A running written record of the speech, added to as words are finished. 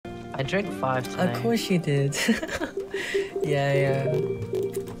I drank 5 today. Of course you did. yeah.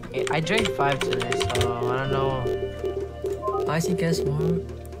 I drank 5 today, so I don't know. I see. Guess what?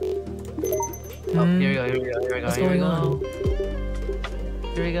 Oh, here we go. What's going on?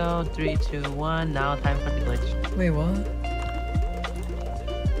 Here we go. 3, 2, 1. Now time for the glitch. Wait, what?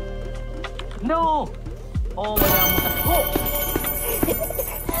 No! Oh my god.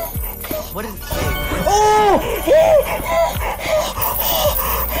 What is it saying? Oh!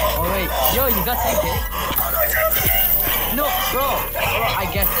 Oh wait, yo, you got 10k? No, bro, I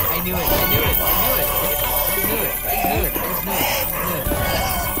guessed it. I knew it.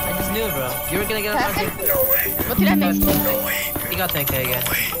 I just knew it, bro. You were gonna get a 10k. What did I miss? You got 10k again.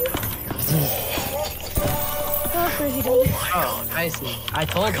 Oh, crazy dude. Oh, I see. I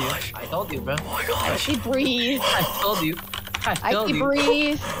told you, bro. I see breathe. I told you. I see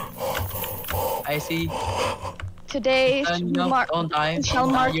breathe. I see. Today don't die. shall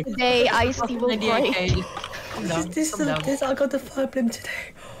mark the day Icy will break. This I got the 5 blimp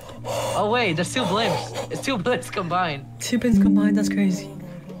today. Oh wait, there's 2 blimps. It's 2 blimps combined. 2 blimps combined, that's crazy.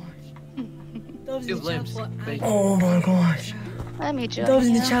 2 blimps. Oh my gosh. Let me join Those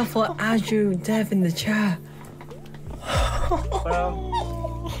in the you. chat for AduriteDEV in the chat.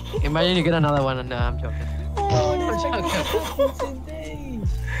 Bro. Imagine you get another one. No, I'm joking. Oh, this happened today.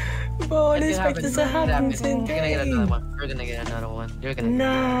 Bro, I didn't expect this to happen today. You're gonna get another one. You're gonna get another one.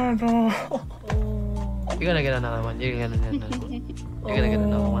 Nah, bro. You're gonna get another one. You're gonna get another one. You're gonna get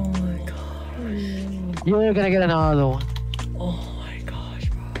another one. Oh my gosh. You're gonna get another one. Oh my gosh,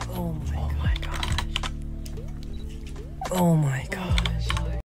 bro. Oh my gosh. Oh my